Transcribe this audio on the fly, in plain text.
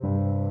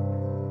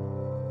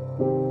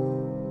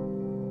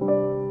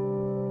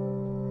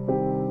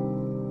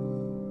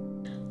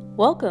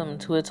Welcome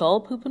to It's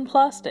All Poop and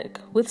Plastic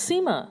with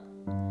Seema.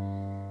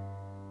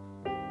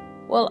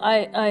 Well,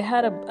 I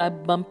had a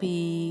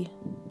bumpy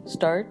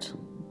start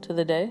to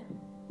the day.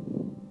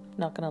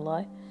 Not gonna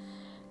lie.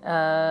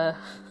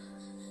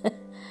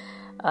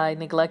 I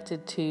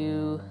neglected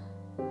to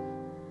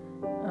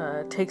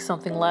take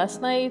something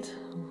last night,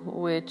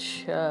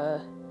 which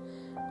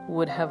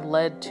would have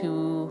led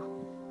to,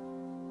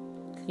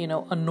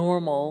 a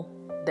normal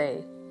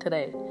day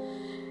today.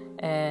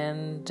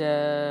 And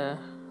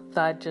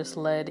that just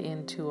led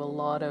into a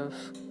lot of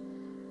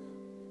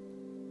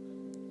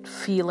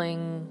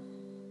feeling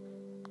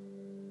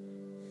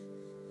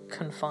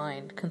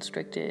confined,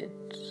 constricted,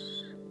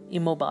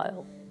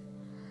 immobile.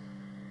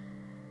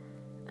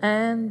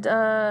 And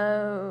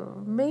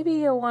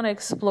maybe I want to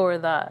explore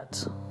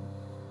that.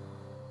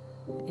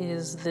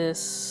 Is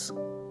this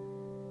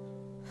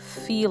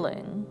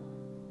feeling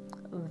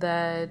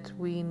that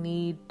we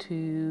need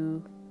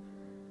to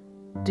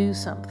do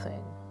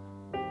something?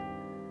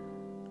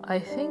 I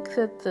think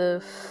that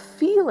the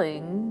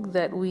feeling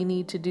that we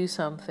need to do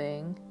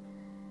something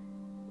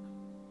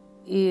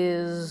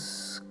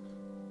is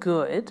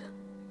good,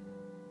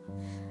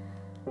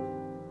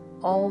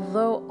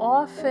 although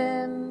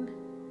often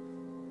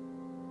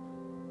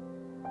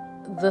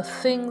the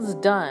things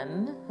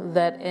done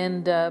that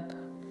end up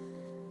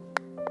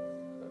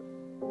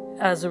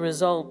as a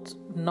result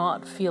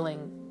not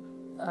feeling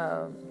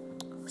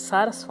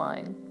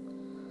satisfying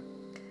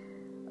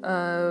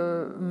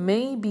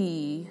may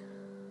be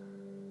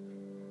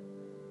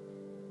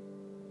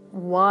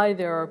why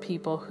there are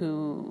people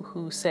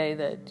who say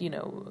that,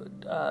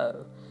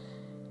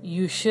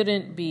 you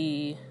shouldn't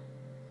be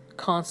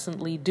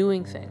constantly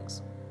doing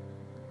things.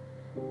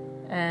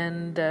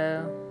 And,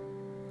 that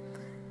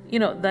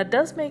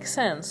does make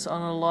sense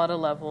on a lot of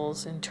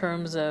levels in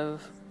terms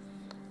of,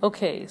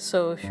 okay,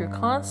 so if you're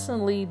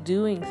constantly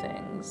doing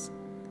things,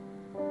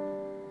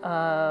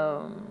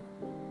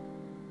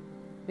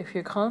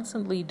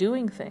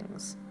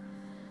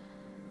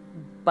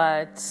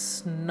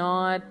 but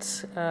not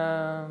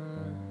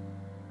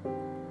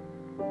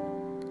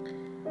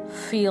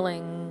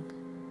feeling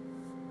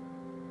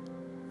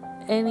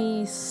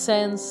any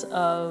sense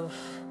of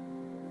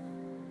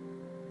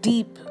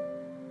deep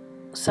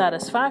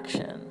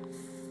satisfaction,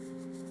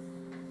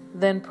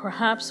 then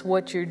perhaps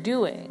what you're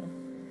doing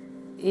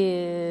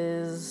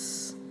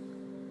is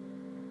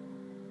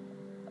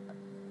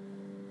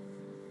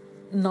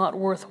not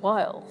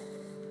worthwhile.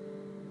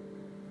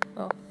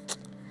 Oh,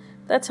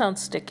 that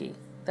sounds sticky.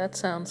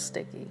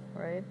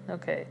 Right?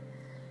 Okay.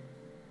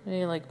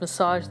 Maybe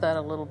massage that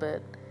a little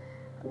bit.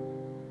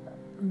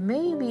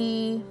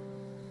 Maybe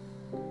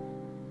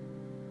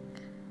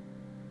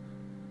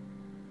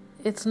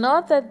it's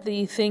not that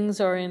the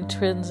things are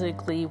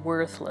intrinsically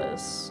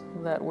worthless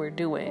that we're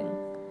doing,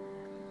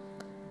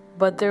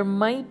 but there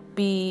might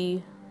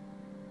be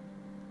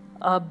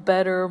a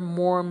better,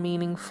 more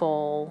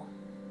meaningful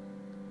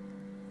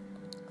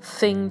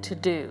thing to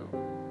do,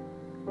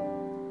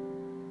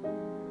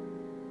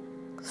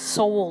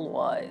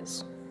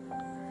 soul-wise.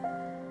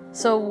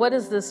 So what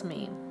does this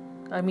mean?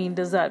 I mean,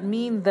 does that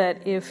mean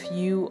that if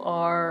you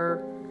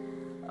are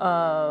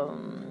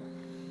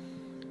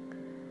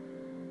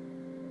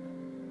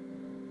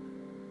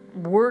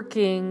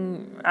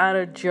working at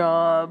a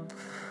job,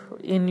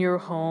 in your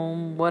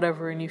home,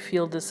 whatever, and you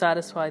feel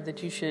dissatisfied,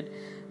 that you should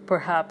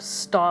perhaps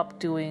stop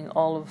doing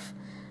all of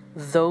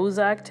those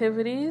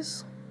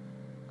activities?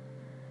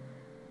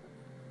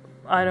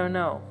 I don't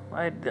know.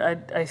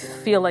 I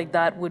feel like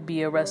that would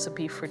be a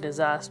recipe for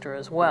disaster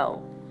as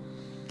well.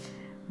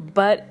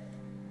 But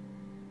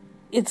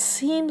it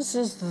seems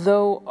as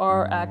though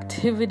our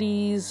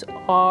activities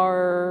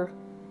are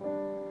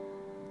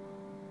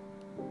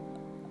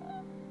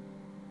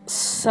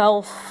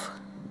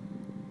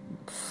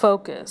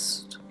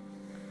self-focused.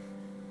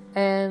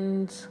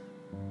 And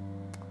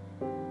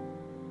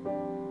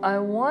I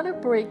want to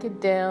break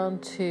it down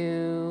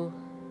to,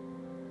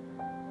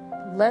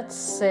 let's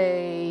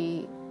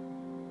say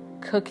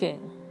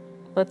cooking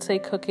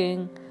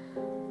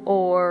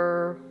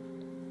or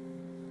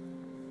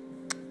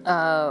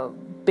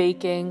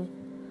baking,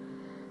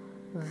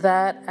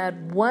 that at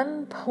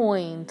one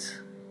point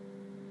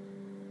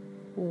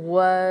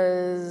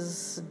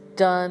was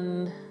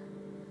done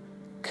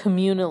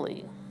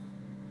communally.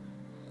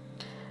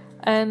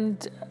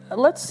 And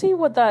let's see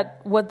what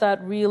that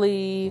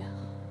really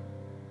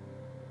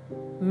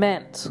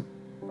meant.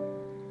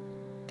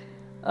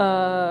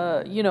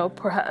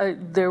 Perhaps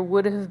there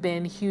would have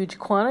been huge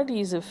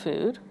quantities of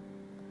food,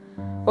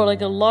 or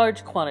a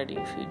large quantity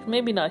of food.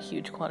 Maybe not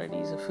huge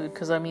quantities of food,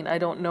 because I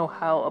don't know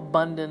how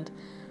abundant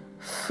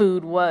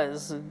food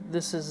was.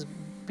 This is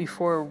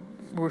before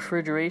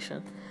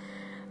refrigeration.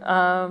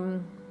 But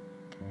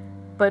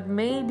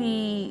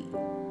maybe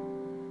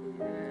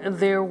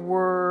there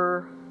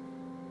was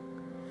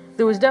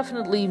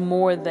definitely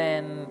more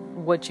than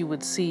what you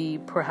would see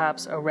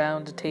perhaps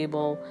around a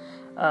table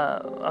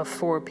of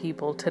 4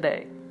 people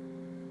today.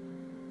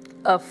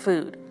 of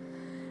food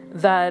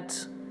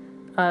that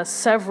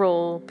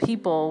several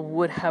people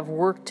would have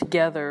worked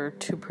together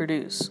to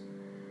produce.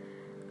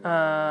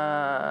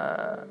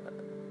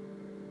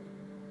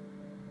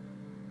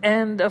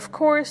 And of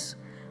course,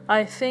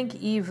 I think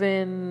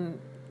even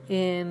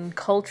in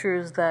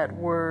cultures that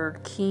were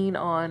keen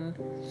on,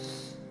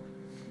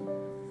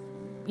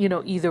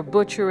 either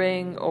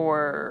butchering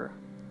or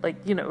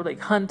like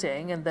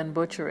hunting and then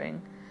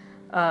butchering,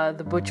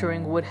 the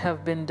butchering would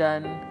have been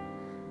done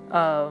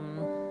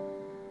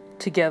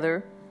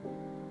together.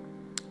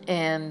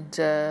 And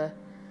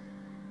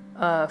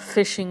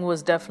fishing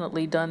was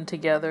definitely done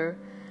together.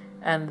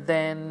 And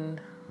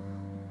then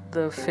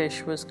the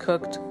fish was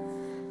cooked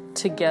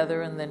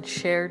together and then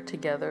shared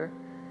together.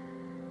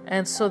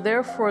 And so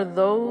therefore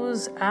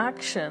those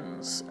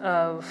actions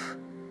of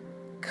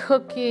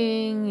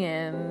cooking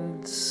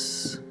and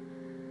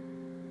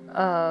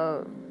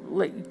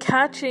like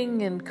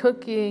catching and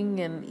cooking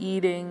and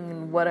eating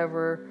and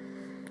whatever,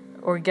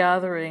 or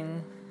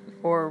gathering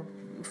or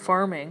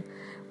farming,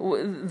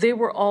 they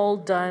were all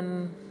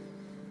done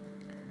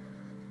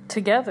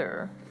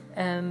together.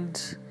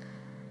 And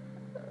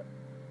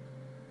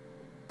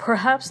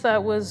perhaps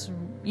that was,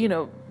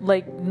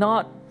 like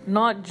not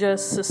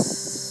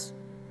just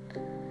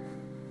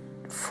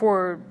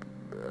for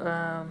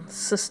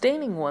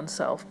sustaining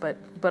oneself,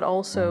 but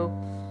also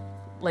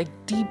like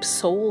deep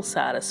soul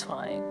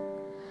satisfying.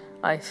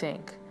 I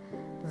think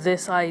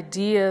this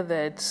idea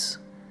that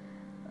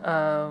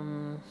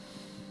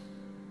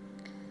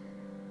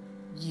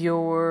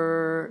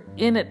you're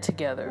in it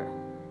together.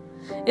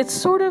 It's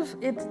sort of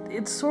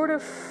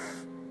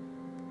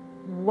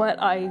what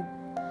I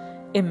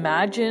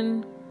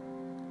imagine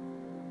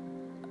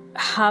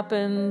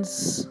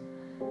happens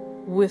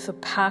with a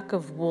pack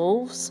of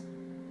wolves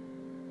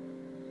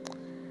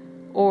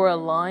or a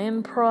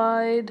lion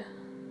pride,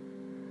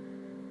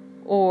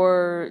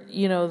 or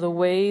the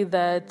way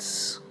that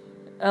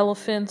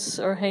elephants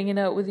are hanging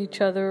out with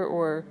each other,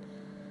 or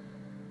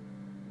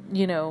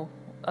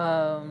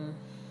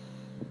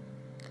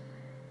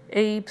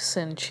apes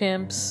and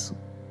chimps,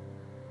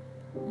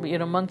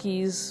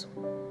 monkeys.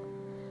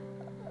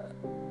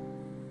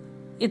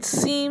 It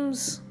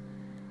seems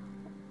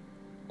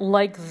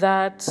like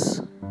that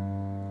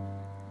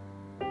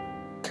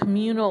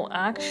communal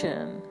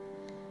action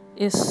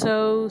is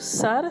so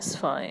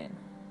satisfying.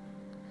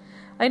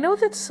 I know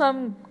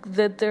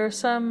that there are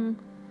some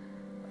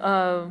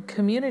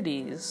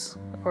communities,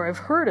 or I've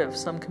heard of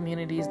some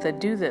communities that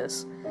do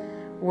this,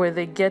 where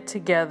they get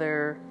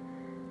together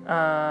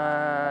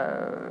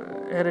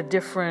at a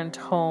different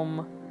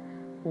home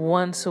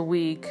once a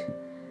week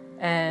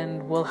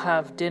and will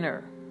have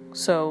dinner.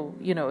 So,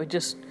 it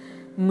just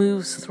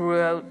moves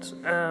throughout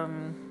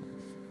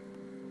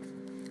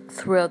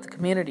the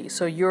community.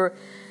 So you're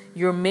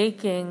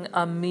making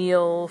a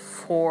meal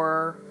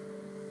for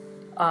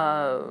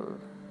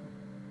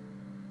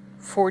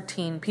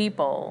 14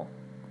 people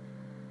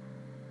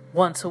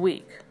once a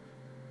week.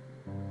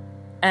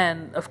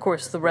 And of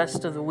course, the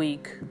rest of the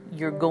week,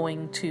 you're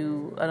going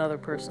to another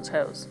person's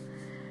house.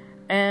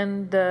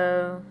 And,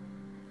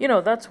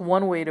 that's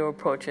one way to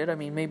approach it. I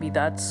mean, maybe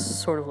that's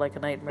sort of like a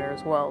nightmare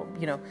as well.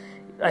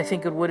 I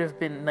think it would have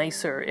been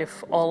nicer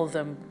if all of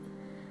them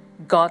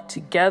got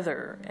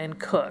together and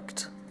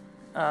cooked,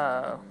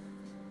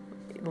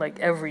 like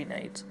every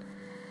night.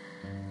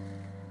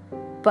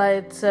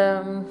 But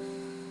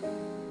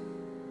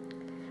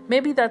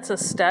maybe that's a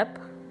step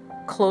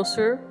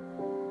closer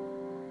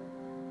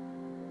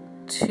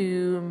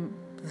to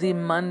the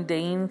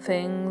mundane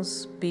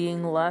things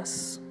being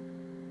less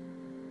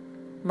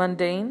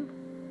mundane.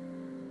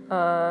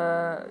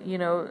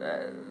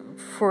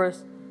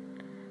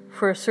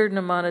 For a certain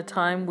amount of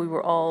time, we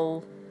were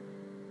all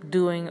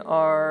doing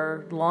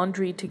our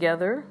laundry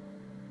together,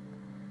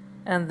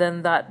 and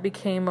then that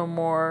became a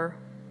more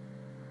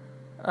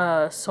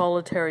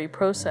solitary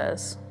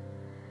process.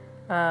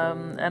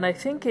 And I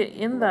think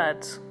in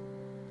that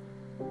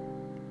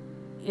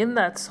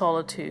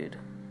solitude,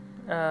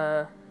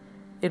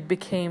 it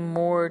became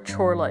more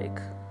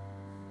chore-like.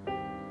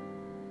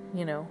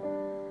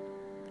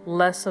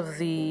 Less of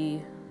the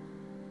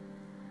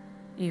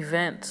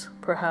event,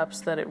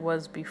 perhaps, that it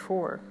was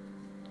before.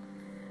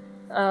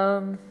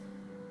 And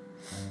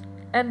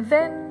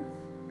then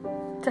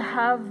to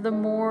have the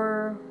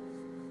more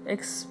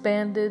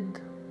expanded,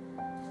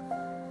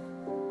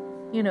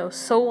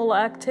 soul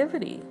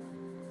activity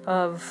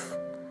of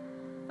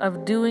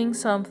doing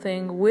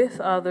something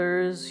with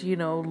others,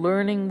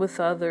 learning with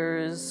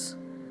others,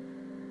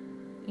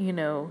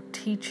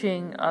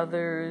 teaching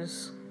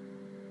others,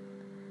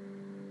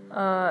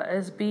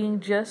 as being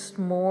just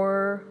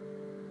more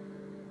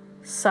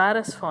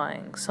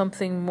satisfying,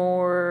 something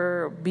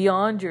more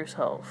beyond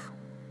yourself.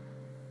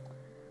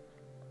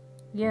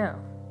 Yeah.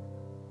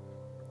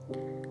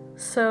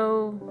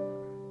 So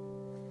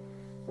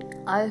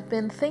I've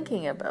been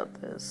thinking about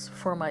this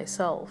for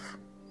myself,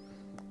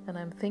 and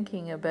I'm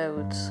thinking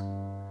about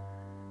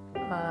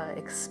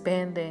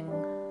expanding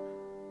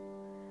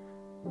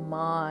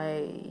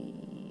my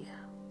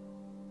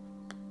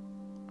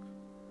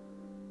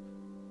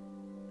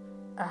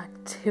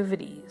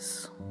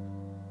activities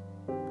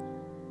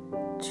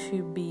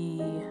to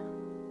be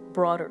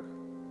broader,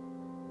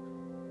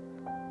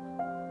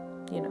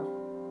 you know.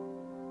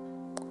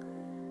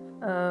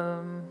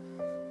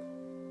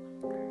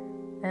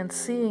 And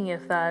seeing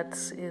if that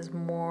is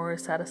more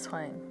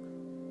satisfying,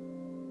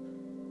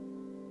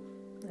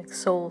 like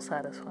soul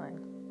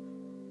satisfying.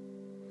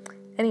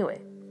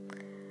 Anyway,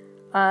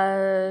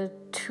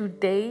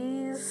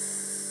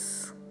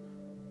 today's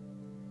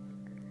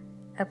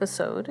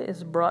episode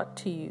is brought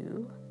to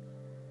you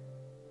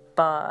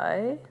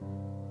by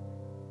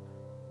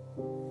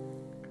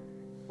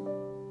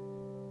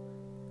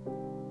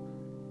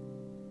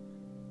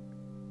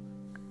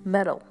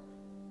metal.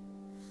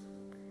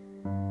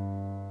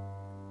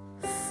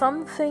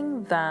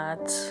 Something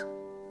that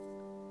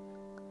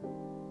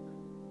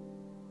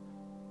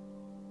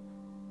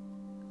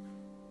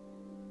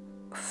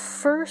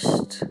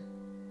first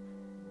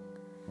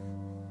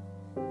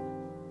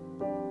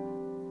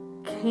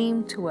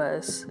came to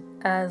us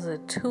as a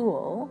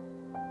tool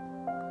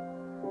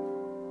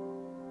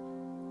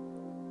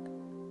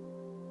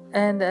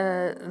and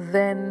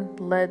then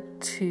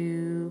led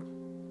to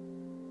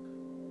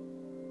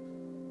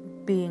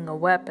being a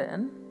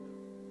weapon,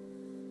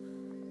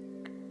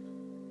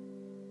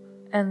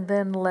 and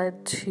then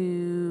led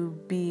to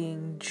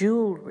being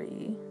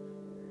jewelry,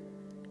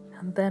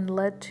 and then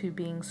led to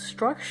being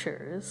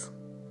structures,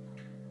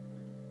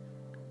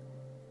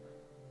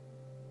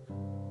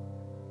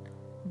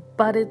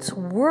 but its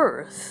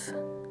worth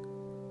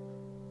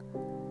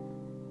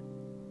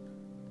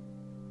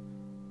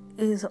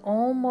is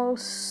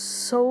almost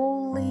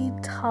solely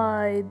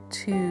tied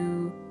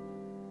to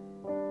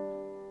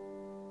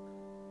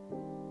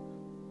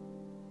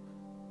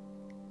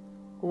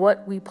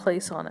what we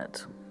place on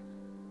it.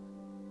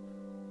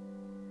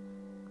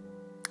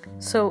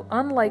 So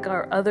unlike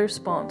our other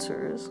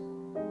sponsors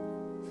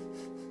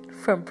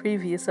from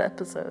previous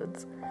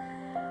episodes,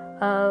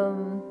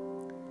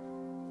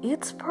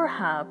 it's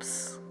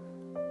perhaps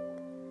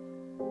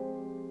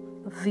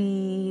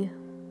the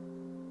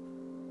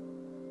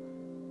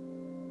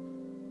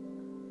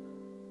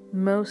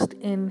most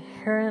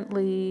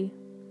inherently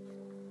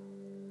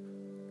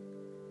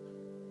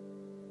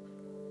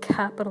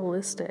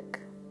capitalistic.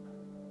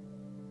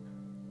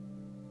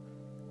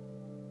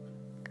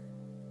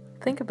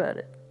 Think about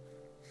it.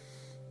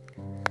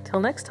 Till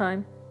next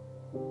time.